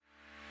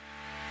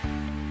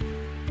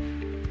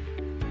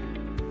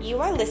You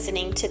are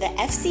listening to the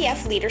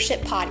FCF Leadership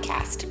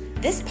Podcast.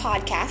 This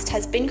podcast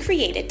has been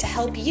created to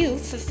help you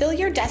fulfill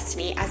your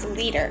destiny as a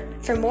leader.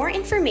 For more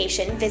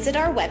information, visit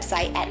our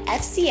website at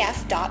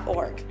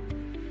fcf.org.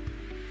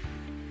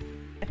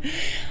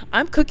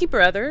 I'm Cookie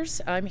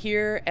Brothers. I'm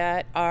here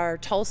at our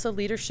Tulsa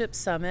Leadership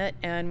Summit,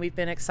 and we've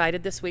been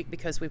excited this week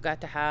because we've got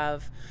to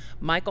have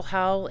Michael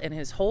Howell and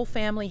his whole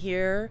family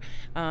here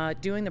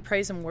doing the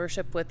praise and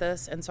worship with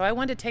us. And so I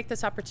wanted to take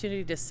this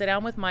opportunity to sit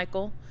down with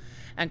Michael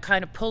and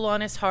kind of pull on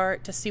his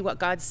heart to see what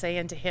God's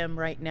saying to him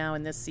right now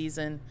in this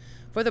season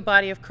for the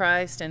body of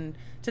Christ and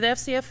to the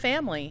FCF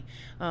family.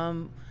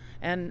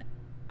 And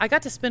I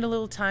got to spend a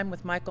little time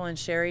with Michael and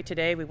Sherry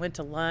today. We went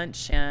to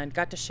lunch and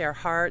got to share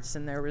hearts,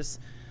 and there was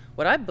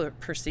what I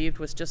perceived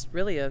was just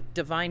really a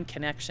divine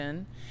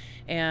connection.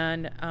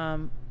 And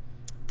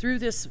through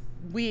this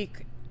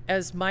week,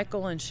 as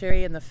Michael and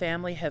Sherry and the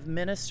family have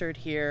ministered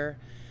here,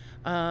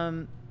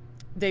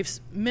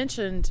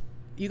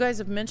 you guys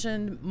have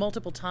mentioned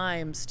multiple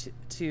times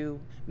to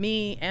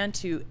me and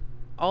to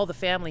all the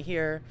family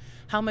here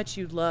how much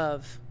you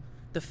love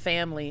the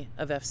family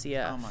of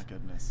FCF. Oh my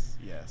goodness,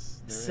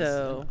 yes. There is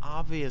an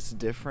obvious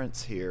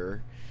difference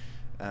here.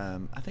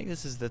 I think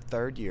this is the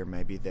third year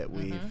maybe that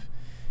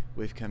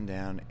we've come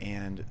down,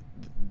 and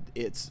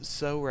it's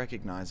so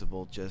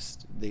recognizable,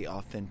 just the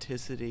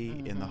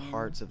authenticity in the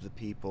hearts of the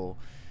people.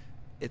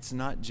 It's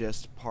not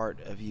just part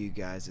of you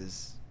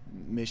guys'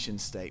 mission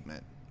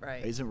statement.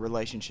 Right. Isn't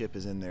relationship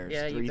is in there.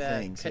 It's three you bet.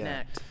 things.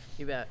 Connect. Yeah.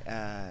 You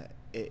bet.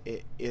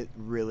 It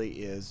really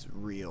is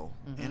real.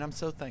 And I'm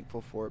so thankful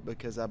for it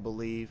because I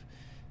believe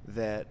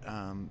that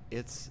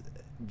it's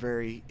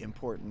very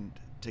important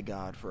to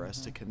God for us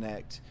to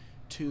connect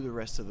to the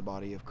rest of the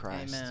body of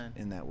Christ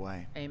in that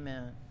way.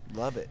 Amen.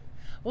 Love it.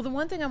 Well, the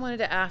one thing I wanted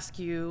to ask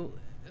you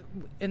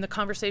in the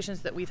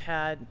conversations that we've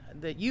had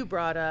that you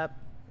brought up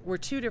were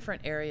two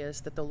different areas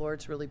that the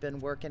Lord's really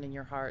been working in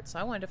your heart. So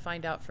I wanted to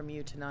find out from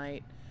you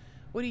tonight,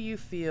 what do you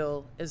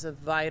feel is a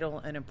vital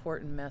and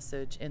important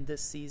message in this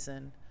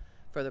season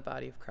for the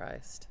body of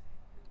Christ?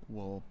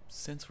 Well,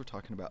 since we're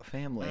talking about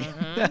family,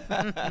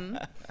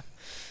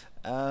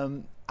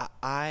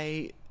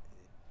 I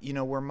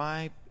where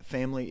my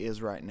family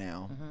is right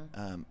now,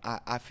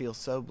 I feel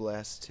so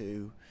blessed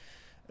to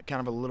kind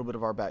of a little bit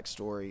of our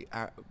backstory.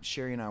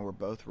 Sherry and I were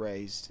both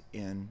raised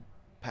in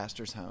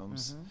pastors'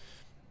 homes,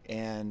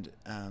 and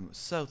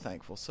so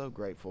thankful, so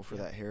grateful for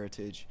that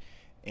heritage.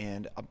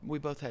 And we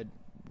both had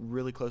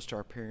really close to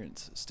our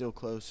parents, still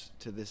close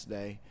to this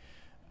day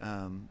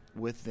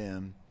with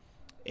them.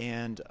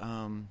 And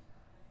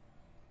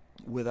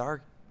with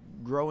our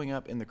growing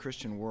up in the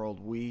Christian world,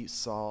 we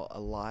saw a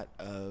lot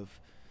of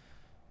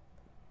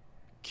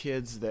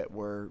kids that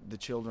were the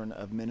children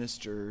of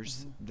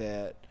ministers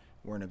that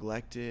were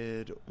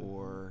neglected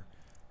or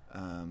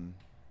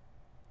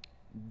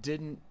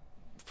didn't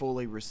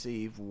fully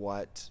receive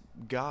what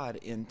God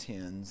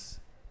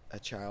intends a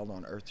child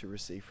on earth to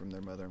receive from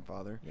their mother and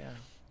father. Yeah.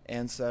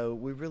 And so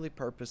we really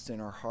purposed in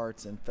our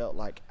hearts and felt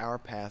like our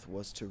path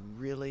was to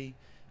really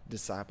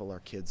disciple our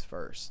kids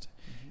first.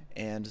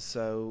 And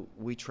so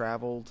we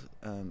traveled,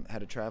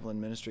 had a traveling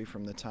ministry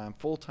from the time,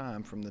 full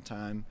time from the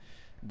time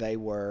they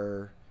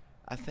were,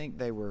 I think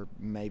they were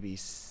maybe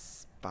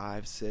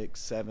 5, 6,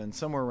 7,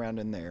 somewhere around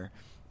in there.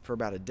 For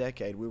about a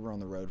decade, we were on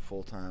the road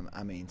full time.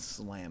 I mean,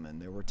 slamming.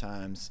 There were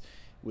times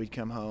we'd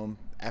come home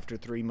after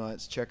 3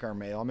 months, check our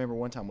mail. I remember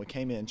one time we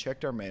came in,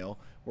 checked our mail,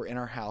 we're in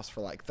our house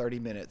for like 30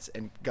 minutes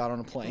and got on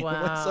a plane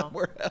and went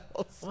somewhere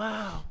else.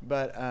 Wow.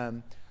 But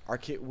our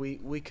kid,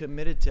 we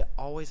committed to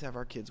always have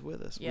our kids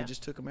with us. Yeah. We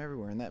just took them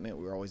everywhere, and that meant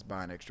we were always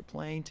buying extra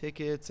plane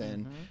tickets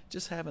and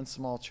just having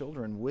small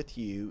children with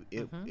you.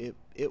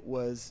 It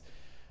was,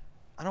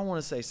 I don't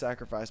want to say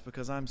sacrifice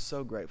because I'm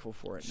so grateful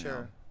for it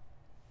now.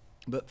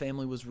 But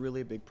family was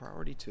really a big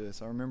priority to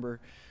us. I remember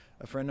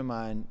a friend of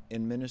mine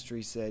in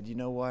ministry said, you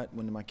know what,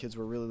 when my kids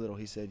were really little,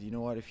 he said, you know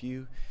what, if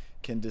you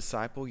can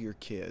disciple your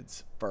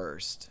kids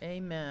first,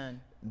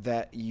 amen,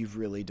 that you've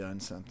really done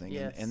something.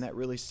 Yes. And that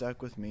really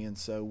stuck with me. And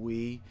so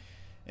we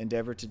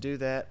endeavored to do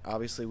that.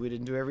 Obviously, we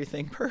didn't do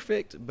everything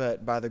perfect,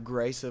 but by the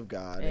grace of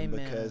God, amen, and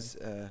because,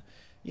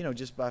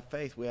 just by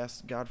faith, we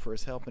asked God for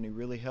his help, and he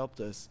really helped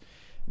us.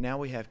 Now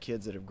we have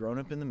kids that have grown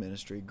up in the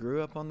ministry,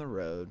 grew up on the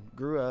road,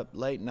 grew up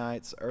late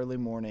nights, early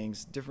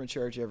mornings, different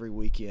church every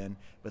weekend,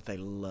 but they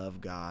love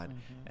God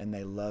and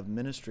they love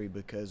ministry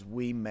because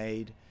we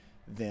made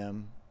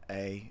them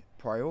a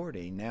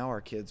priority. Now our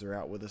kids are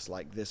out with us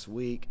like this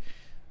week.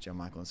 John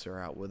Michael and Sarah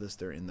are out with us.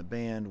 They're in the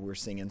band. We're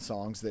singing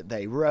songs that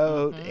they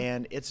wrote,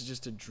 and it's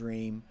just a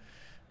dream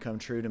come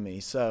true to me.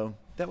 So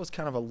that was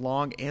kind of a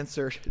long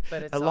answer,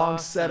 a long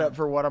setup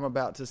for what I'm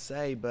about to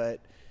say,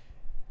 but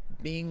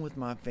being with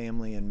my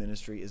family in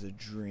ministry is a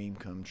dream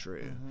come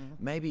true.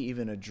 Maybe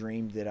even a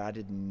dream that I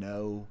didn't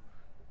know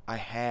I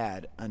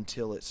had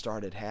until it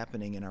started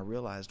happening, and I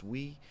realized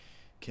we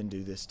can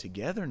do this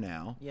together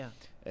now. Yeah.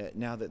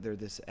 Now that they're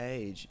this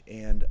age,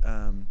 and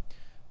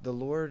the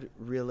Lord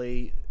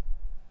really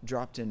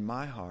dropped in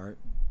my heart.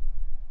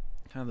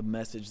 Kind of the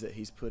message that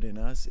He's put in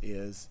us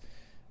is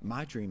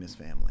My dream is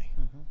family.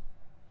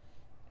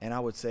 And I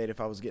would say it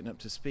if I was getting up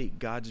to speak.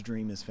 God's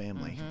dream is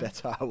family. That's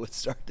how I would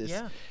start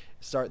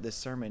this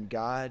sermon.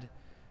 God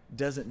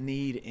doesn't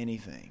need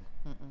anything.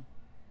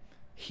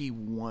 He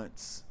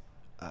wants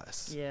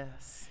us.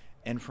 Yes.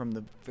 And from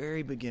the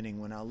very beginning,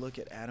 when I look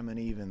at Adam and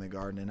Eve in the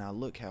garden, and I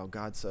look how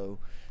God so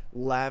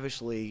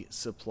lavishly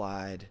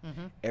supplied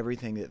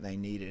everything that they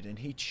needed, and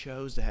he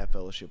chose to have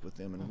fellowship with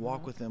them and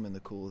walk with them in the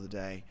cool of the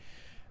day.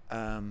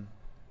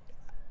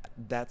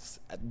 That's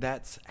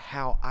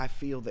how I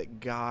feel that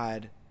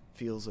God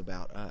feels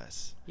about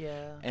us.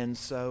 Yeah. And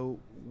so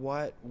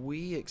what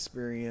we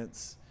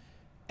experience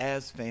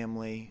as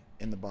family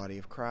in the body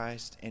of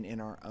Christ and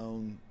in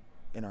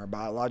our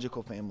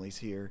biological families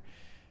here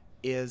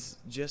is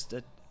just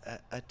a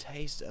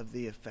taste of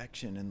the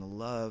affection and the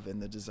love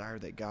and the desire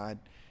that God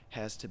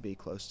has to be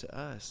close to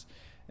us.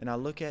 And I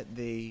look at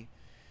the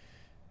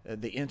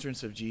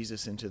entrance of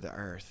Jesus into the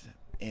earth,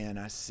 and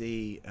I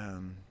see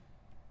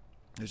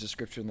there's a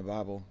scripture in the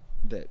Bible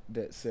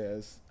that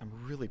says, I'm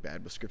really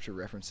bad with scripture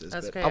references,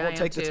 That's but okay, I won't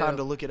take the time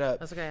to look it up.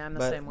 That's okay, I'm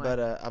the same way. But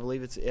I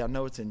believe I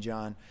know it's in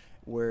John,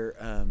 where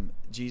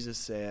Jesus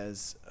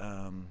says,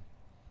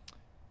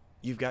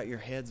 you've got your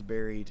heads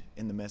buried,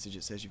 in the Message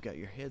it says, you've got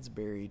your heads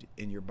buried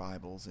in your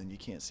Bibles and you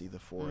can't see the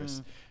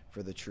forest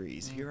for the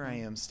trees. Here I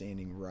am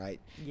standing right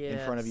in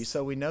front of you.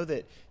 So we know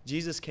that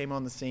Jesus came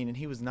on the scene and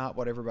he was not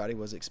what everybody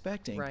was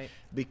expecting,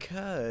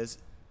 because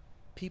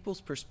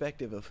people's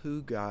perspective of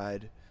who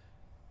God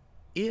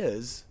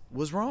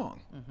was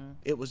wrong.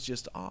 It was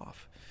just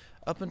off.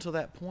 Up until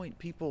that point,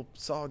 people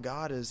saw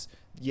God as,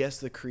 yes,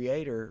 the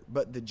creator,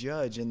 but the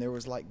judge, and there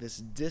was like this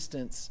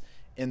distance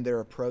in their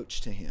approach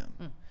to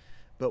him.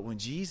 But when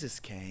Jesus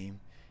came,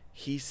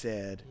 he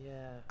said,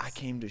 I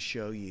came to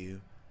show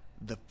you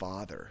the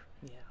Father.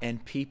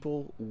 And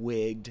people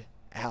wigged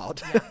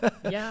out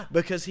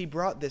because he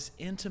brought this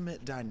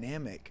intimate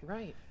dynamic.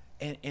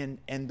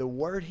 And the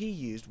word he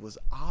used was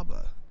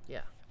Abba.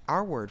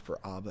 Our word for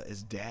Abba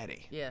is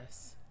daddy.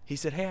 He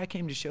said, hey, I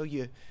came to show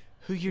you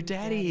who your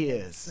daddy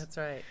is. That's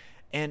right.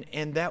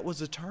 And that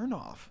was a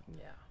turnoff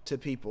to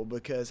people,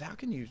 because how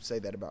can you say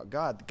that about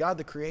God? God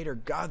the creator,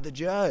 God the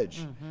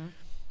judge.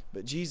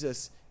 But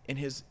Jesus, in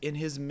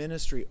his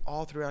ministry,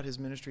 all throughout his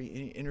ministry,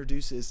 he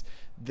introduces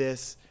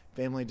this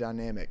family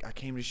dynamic. I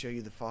came to show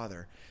you the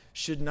Father.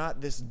 Should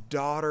not this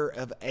daughter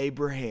of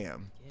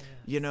Abraham,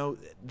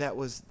 that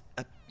was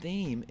a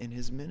theme in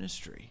his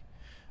ministry.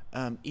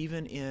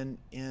 Even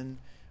in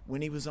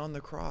when he was on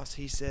the cross,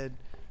 he said,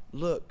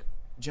 look,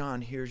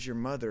 John, here's your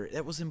mother.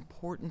 That was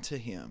important to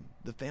him.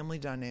 The family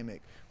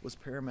dynamic was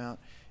paramount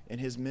in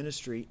his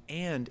ministry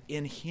and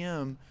in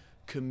him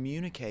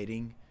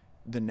communicating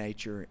the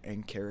nature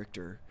and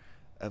character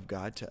of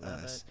God to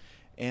us.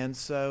 And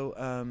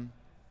so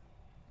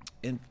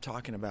in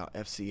talking about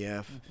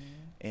FCF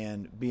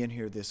and being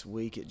here this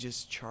week, it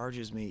just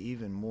charges me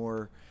even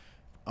more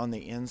on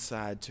the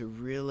inside to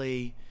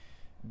really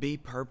be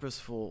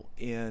purposeful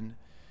in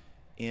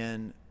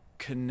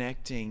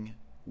connecting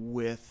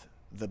with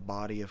the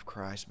body of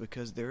Christ,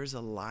 because there is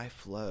a life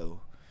flow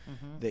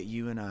that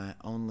you and I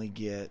only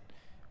get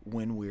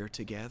when we're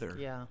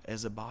together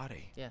as a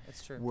body.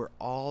 That's true. We're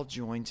all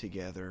joined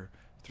together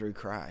through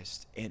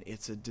Christ, and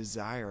it's a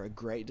desire, a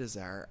great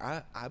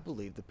desire. I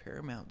believe the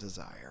paramount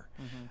desire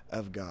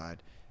of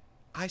God.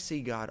 I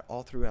see God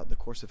all throughout the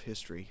course of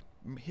history,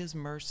 his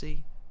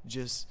mercy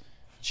just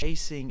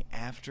chasing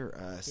after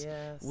us.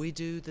 We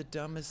do the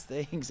dumbest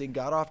things and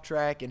got off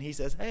track, and he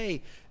says,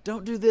 hey,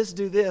 don't do this,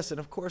 do this. And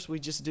of course we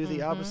just do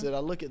the opposite. I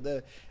look at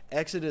the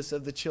exodus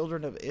of the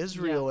children of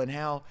Israel and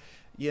how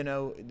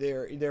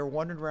they're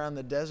wandering around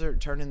the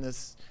desert, turning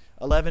this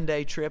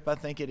 11-day trip, I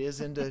think it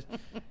is, into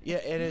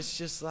and it's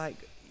just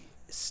like,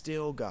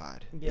 still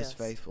God is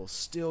faithful.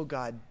 Still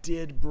God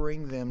did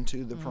bring them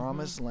to the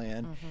promised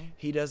land.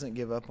 He doesn't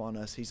give up on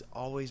us. He's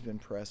always been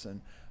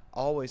pressing.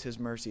 Always, his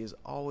mercy has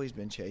always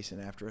been chasing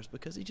after us,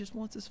 because he just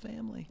wants his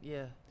family.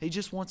 He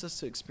just wants us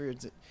to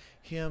experience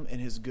him and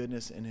his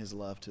goodness and his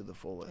love to the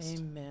fullest.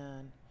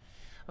 Amen.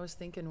 I was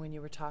thinking when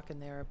you were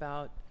talking there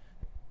about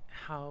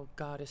how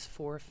God is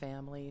for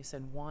families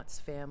and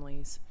wants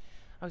families,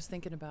 I was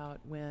thinking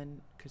about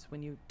because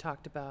when you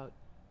talked about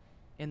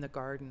in the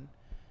garden,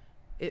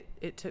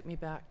 it took me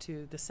back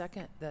to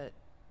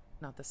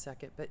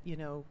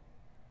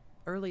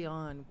early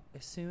on,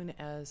 as soon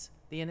as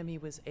the enemy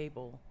was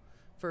able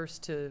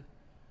first to,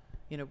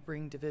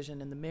 bring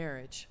division in the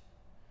marriage,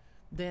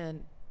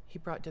 then he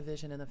brought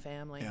division in the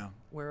family,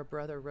 where a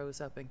brother rose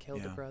up and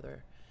killed a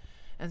brother.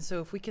 And so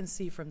if we can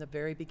see from the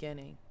very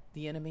beginning,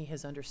 the enemy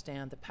has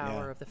understand the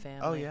power of the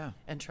family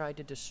and tried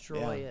to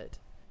destroy it,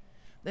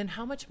 then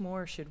how much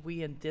more should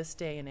we in this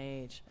day and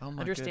age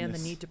understand the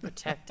need to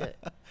protect it,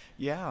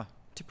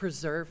 to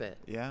preserve it,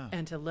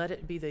 and to let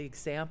it be the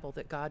example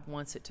that God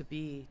wants it to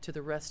be to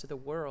the rest of the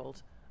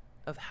world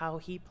of how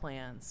he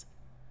plans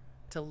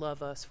to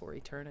love us for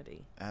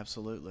eternity.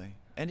 Absolutely.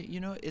 And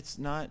it's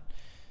not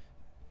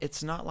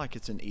like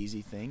it's an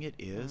easy thing. It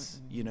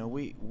is.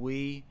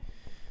 We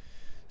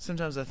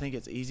sometimes I think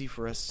it's easy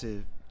for us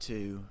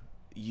to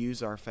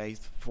use our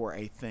faith for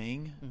a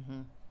thing,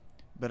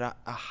 but a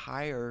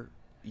higher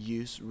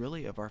use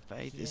really of our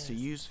faith is to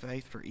use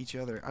faith for each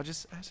other. I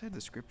just had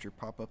the scripture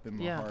pop up in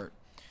my heart.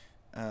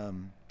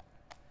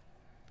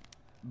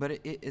 But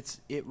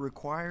it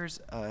requires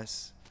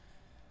us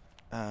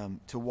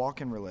to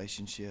walk in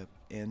relationship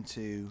and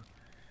to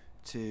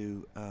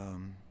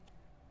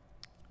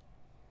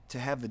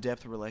have the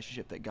depth of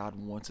relationship that God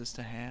wants us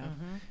to have.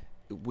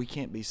 We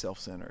can't be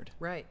self-centered.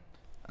 Right.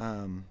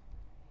 Exactly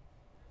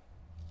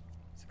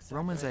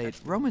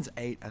Romans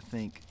 8, I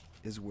think,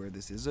 is where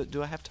this is.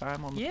 Do I have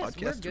time on the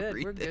podcast to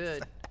read this? We're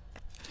good.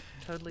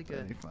 Totally good.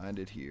 Let me find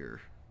it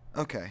here.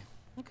 Okay.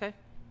 Okay.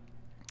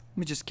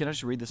 Can I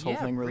just read this whole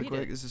thing really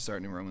quick? It. This is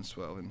starting in Romans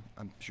 12, and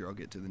I'm sure I'll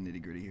get to the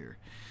nitty-gritty here.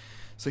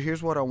 So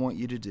here's what I want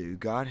you to do.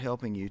 God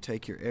helping you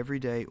take your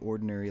everyday,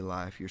 ordinary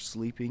life, your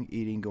sleeping,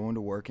 eating, going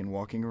to work, and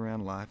walking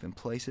around life, and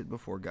place it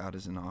before God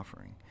as an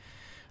offering.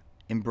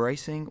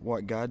 Embracing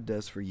what God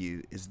does for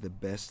you is the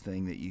best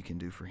thing that you can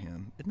do for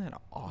him. Isn't that an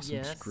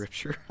awesome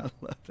scripture? I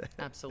love that.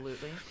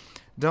 Absolutely.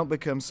 Don't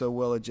become so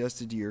well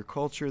adjusted to your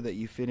culture that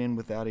you fit in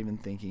without even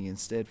thinking.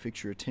 Instead,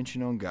 fix your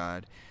attention on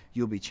God.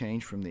 You'll be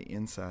changed from the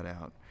inside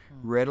out.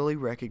 Readily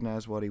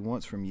recognize what he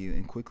wants from you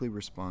and quickly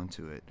respond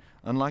to it.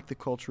 Unlike the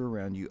culture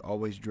around you,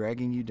 always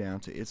dragging you down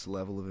to its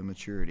level of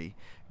immaturity,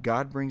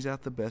 God brings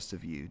out the best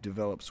of you,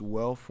 develops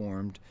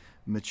well-formed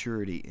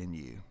maturity in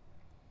you.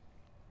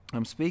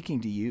 I'm speaking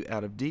to you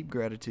out of deep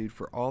gratitude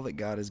for all that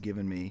God has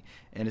given me,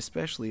 and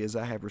especially as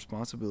I have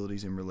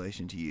responsibilities in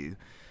relation to you.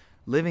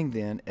 Living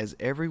then, as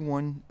every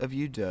one of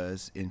you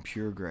does, in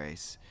pure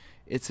grace.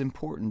 It's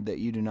important that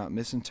you do not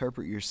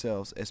misinterpret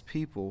yourselves as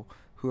people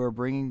who are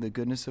bringing the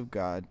goodness of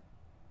God,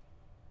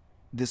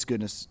 this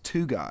goodness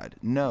to God.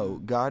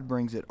 No, God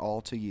brings it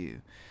all to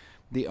you.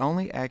 The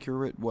only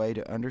accurate way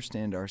to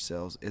understand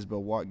ourselves is by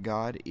what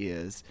God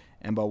is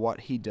and by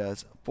what he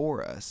does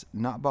for us,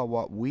 not by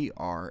what we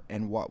are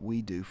and what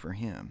we do for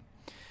him.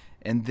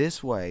 In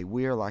this way,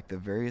 we are like the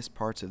various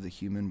parts of the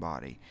human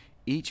body.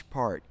 Each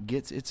part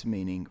gets its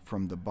meaning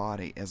from the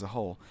body as a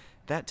whole.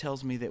 That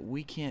tells me that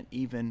we can't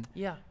even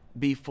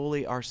be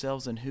fully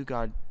ourselves and who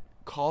God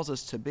calls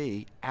us to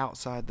be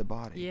outside the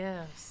body.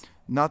 Yes.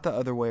 Not the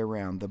other way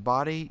around. The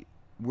body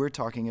we're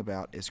talking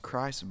about is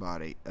Christ's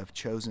body of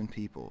chosen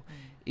people.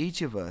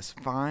 Each of us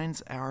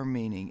finds our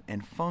meaning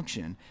and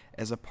function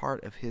as a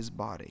part of his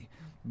body.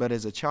 But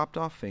as a chopped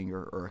off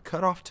finger or a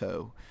cut off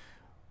toe,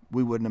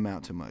 we wouldn't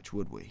amount to much,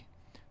 would we?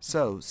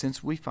 So,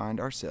 since we find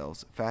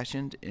ourselves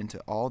fashioned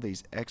into all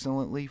these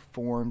excellently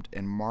formed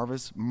and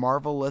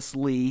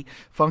marvelously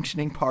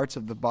functioning parts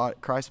of the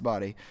Christ's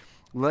body,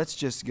 let's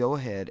just go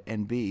ahead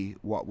and be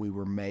what we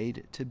were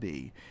made to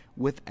be,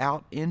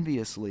 without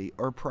enviously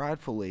or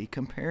pridefully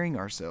comparing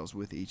ourselves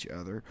with each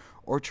other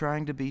or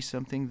trying to be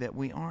something that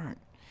we aren't.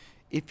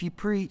 If you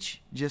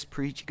preach, just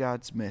preach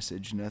God's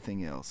message,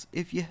 nothing else.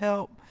 If you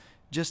help,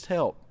 just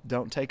help.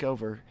 Don't take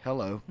over.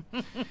 Hello.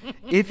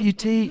 If you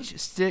teach,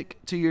 stick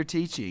to your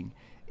teaching.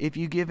 If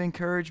you give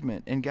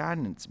encouragement and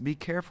guidance, be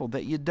careful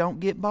that you don't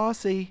get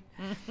bossy.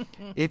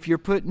 If you're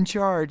put in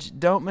charge,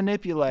 don't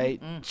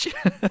manipulate.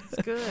 That's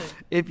good.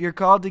 If you're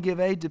called to give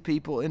aid to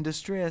people in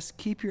distress,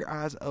 keep your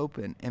eyes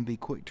open and be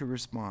quick to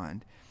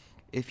respond.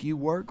 If you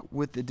work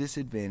with the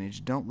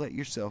disadvantaged, don't let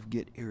yourself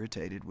get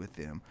irritated with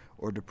them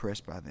or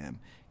depressed by them.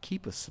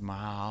 Keep a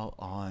smile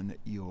on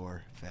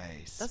your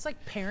face. That's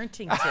like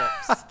parenting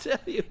tips. I tell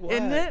you what.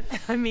 Isn't it?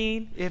 I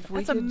mean,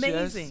 that's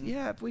amazing.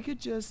 If we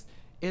could just,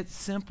 it's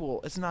simple.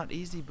 It's not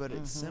easy, but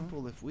it's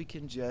simple. If we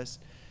can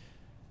just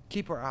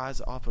keep our eyes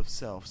off of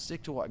self,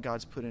 stick to what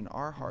God's put in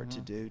our heart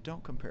to do.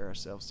 Don't compare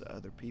ourselves to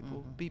other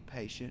people. Be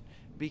patient,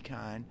 be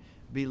kind,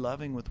 be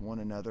loving with one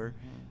another.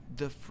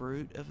 The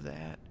fruit of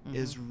that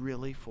is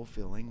really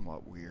fulfilling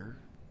what we're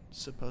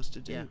supposed to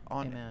do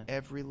on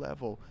every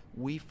level.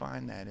 We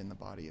find that in the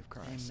body of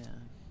Christ.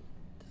 Amen.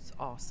 That's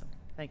awesome.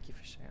 Thank you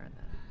for sharing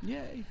that.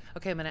 Yay.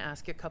 Okay, I'm going to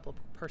ask you a couple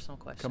of personal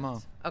questions. Come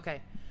on.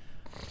 Okay.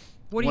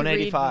 What are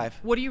 185.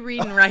 What are you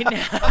reading right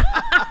now?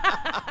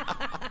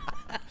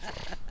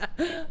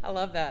 I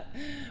love that.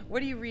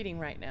 What are you reading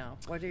right now?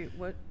 What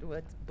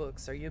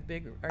books? Are you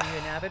an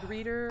avid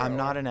reader? I'm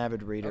not an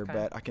avid reader,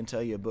 but I can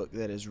tell you a book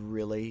that has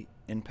really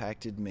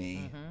impacted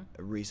me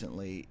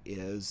recently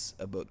is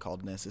a book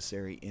called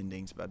Necessary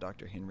Endings by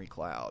Dr. Henry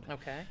Cloud.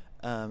 Okay.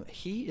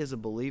 He is a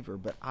believer,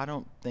 but I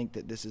don't think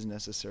that this is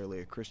necessarily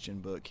a Christian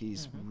book.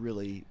 He's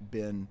really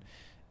been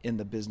in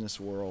the business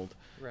world,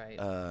 right,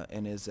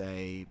 and is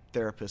a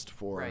therapist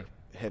for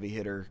heavy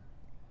hitter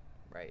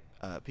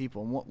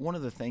people. And one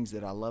of the things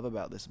that I love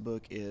about this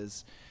book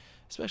is,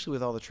 especially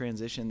with all the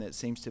transition that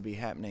seems to be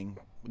happening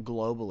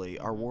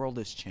globally, our world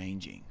is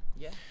changing.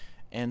 Yeah.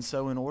 And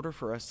so in order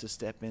for us to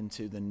step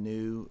into the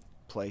new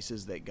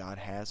places that God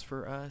has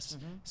for us,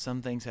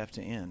 some things have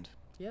to end.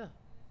 Yeah.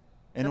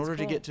 In That's order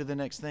to cool. get to the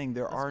next thing,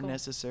 there are cool.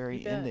 necessary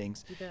You bet.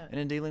 endings. You bet. And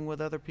in dealing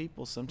with other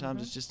people,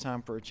 sometimes it's just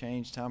time for a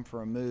change, time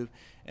for a move.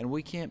 And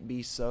we can't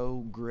be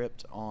so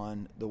gripped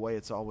on the way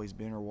it's always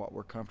been or what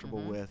we're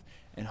comfortable with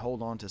and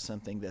hold on to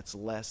something that's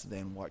less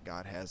than what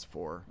God has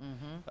for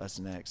us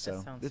next. That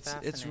So sounds it's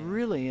fascinating.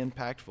 really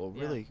impactful,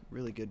 Yeah. really,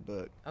 really good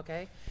book.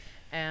 Okay.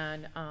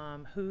 And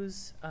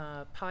whose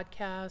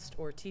podcast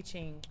or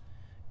teaching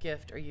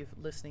gift are you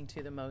listening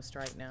to the most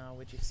right now,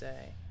 would you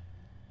say?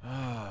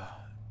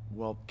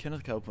 Well,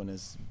 Kenneth Copeland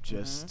is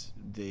just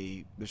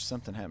there's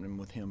something happening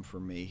with him for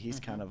me. He's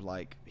kind of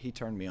like, he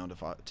turned me on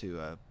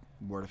to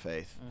Word of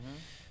Faith.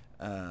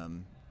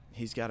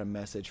 He's got a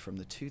message from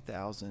the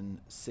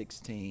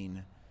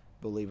 2016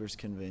 Believers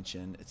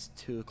Convention. It's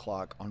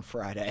 2:00 on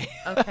Friday.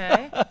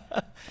 Okay.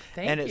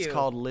 Thank And you. it's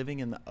called Living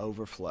in the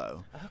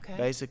Overflow. Okay.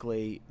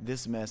 Basically,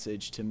 this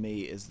message to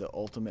me is the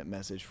ultimate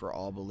message for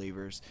all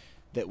believers,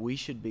 that we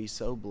should be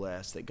so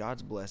blessed that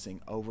God's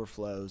blessing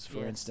overflows. For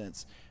Yes.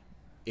 instance,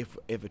 if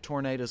a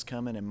tornado's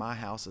coming and my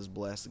house is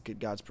blessed,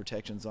 God's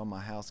protection's on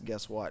my house,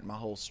 guess what? My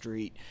whole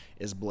street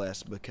is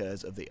blessed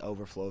because of the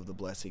overflow of the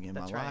blessing in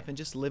That's my right. life. And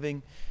just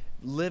living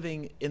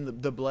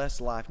in the blessed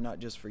life, not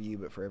just for you,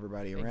 but for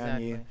everybody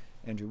around you. Exactly.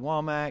 Andrew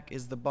Womack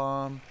is the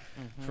bomb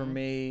for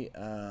me.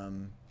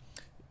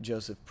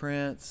 Joseph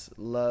Prince,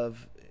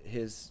 love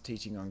his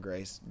teaching on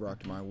grace,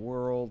 rocked my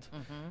world.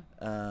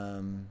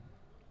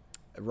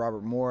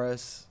 Robert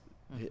Morris,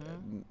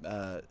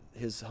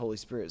 his Holy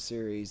Spirit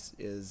series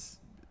is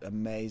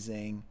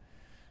amazing.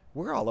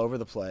 We're all over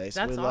the place.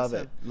 That's We love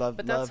awesome. it. Love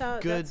But that's how-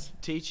 good that's-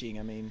 teaching.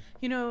 I mean,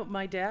 You know,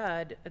 my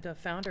dad, the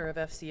founder of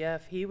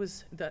FCF,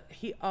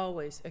 he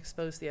always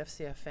exposed the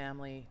FCF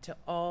family to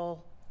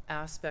all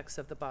aspects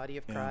of the body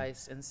of Yeah.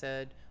 Christ and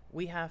said,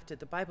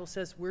 the Bible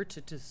says we're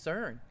to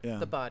discern Yeah.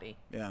 the body,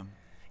 yeah.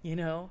 you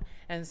know?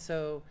 And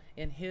so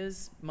in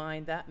his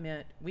mind, that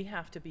meant we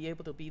have to be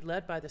able to be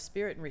led by the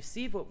Spirit and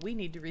receive what we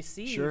need to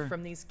receive Sure.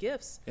 from these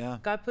gifts Yeah.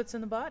 God puts in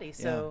the body.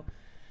 So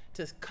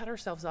to cut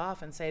ourselves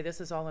off and say,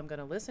 this is all I'm going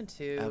to listen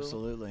to.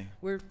 Absolutely.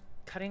 We're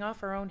cutting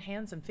off our own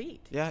hands and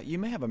feet. Yeah, you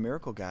may have a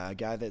miracle guy, a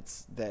guy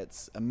that's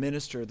a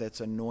minister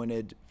that's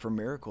anointed for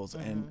miracles,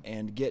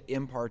 and get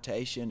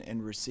impartation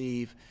and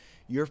receive.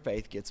 Your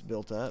faith gets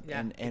built up,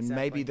 Yeah, and exactly.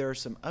 maybe there are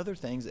some other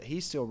things that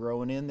he's still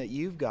growing in that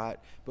you've got,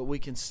 but we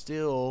can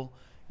still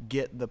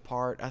get the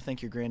part. I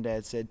think your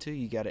granddad said too,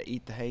 you got to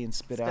eat the hay and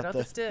spit out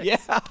the sticks.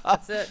 Yeah,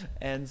 That's it.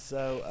 And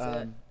so,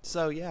 That's it.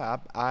 so yeah,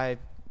 I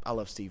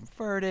love Stephen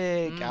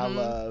Furtick. I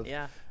love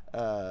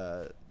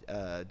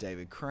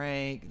David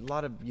Crank. A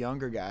lot of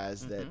younger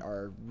guys that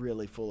are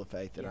really full of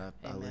faith that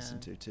I listen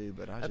to too.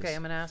 But I'm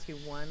going to ask you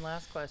one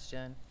last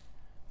question.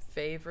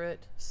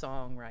 Favorite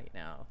song right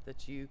now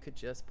that you could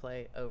just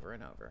play over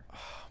and over? Oh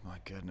my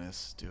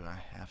goodness, do I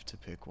have to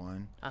pick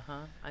one?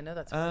 I know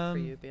that's hard for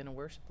you being a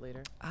worship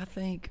leader. I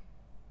think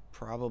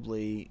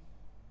probably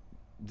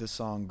the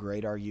song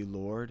 "Great Are You,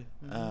 Lord."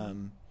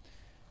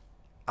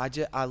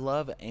 I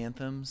love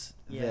anthems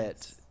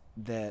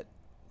that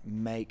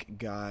make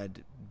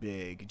God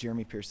big.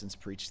 Jeremy Pearson's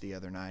preached the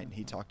other night, and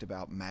he talked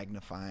about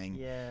magnifying.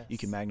 Yes. You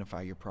can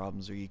magnify your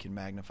problems, or you can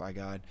magnify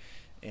God.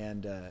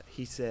 And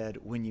he said,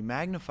 when you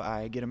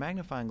get a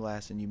magnifying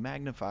glass and you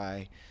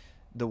magnify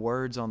the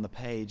words on the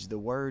page, the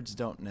words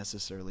don't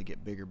necessarily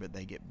get bigger, but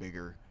they get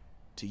bigger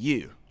to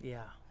you.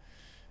 Yeah.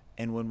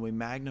 And when we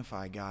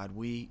magnify God,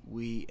 we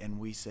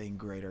sing,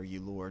 "Great Are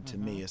You, Lord." To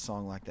me, a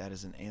song like that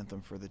is an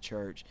anthem for the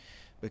church,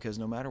 because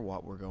no matter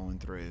what we're going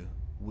through,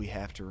 we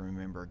have to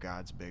remember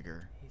God's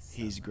bigger.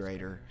 He's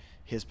greater. bigger.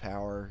 His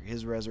power,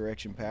 his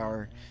resurrection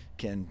power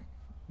can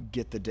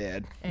get the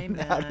dead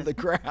Amen. out of the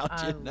ground.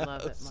 I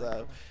love it, So,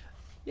 Michael.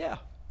 yeah.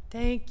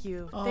 Thank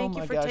you. Oh Thank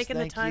my you for gosh, taking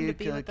the thank time you, to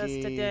be with us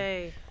Cookie.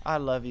 today. I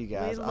love you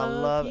guys. I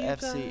love love you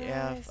FCF.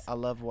 guys. I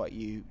love what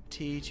you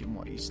teach and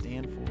what you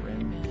stand for.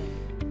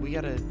 And we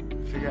got to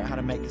figure out how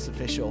to make this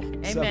official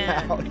Amen.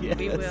 somehow. Yes.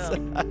 We will.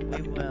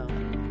 We will.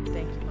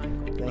 Thank you,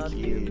 Michael. Thank Love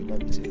you.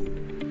 Love you too.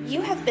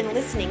 You have been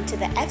listening to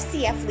the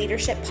FCF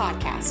Leadership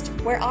Podcast,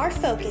 where our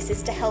focus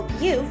is to help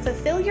you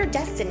fulfill your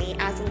destiny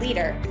as a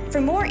leader.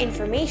 For more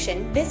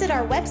information, visit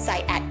our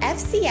website at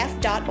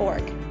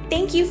fcf.org.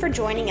 Thank you for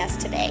joining us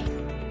today.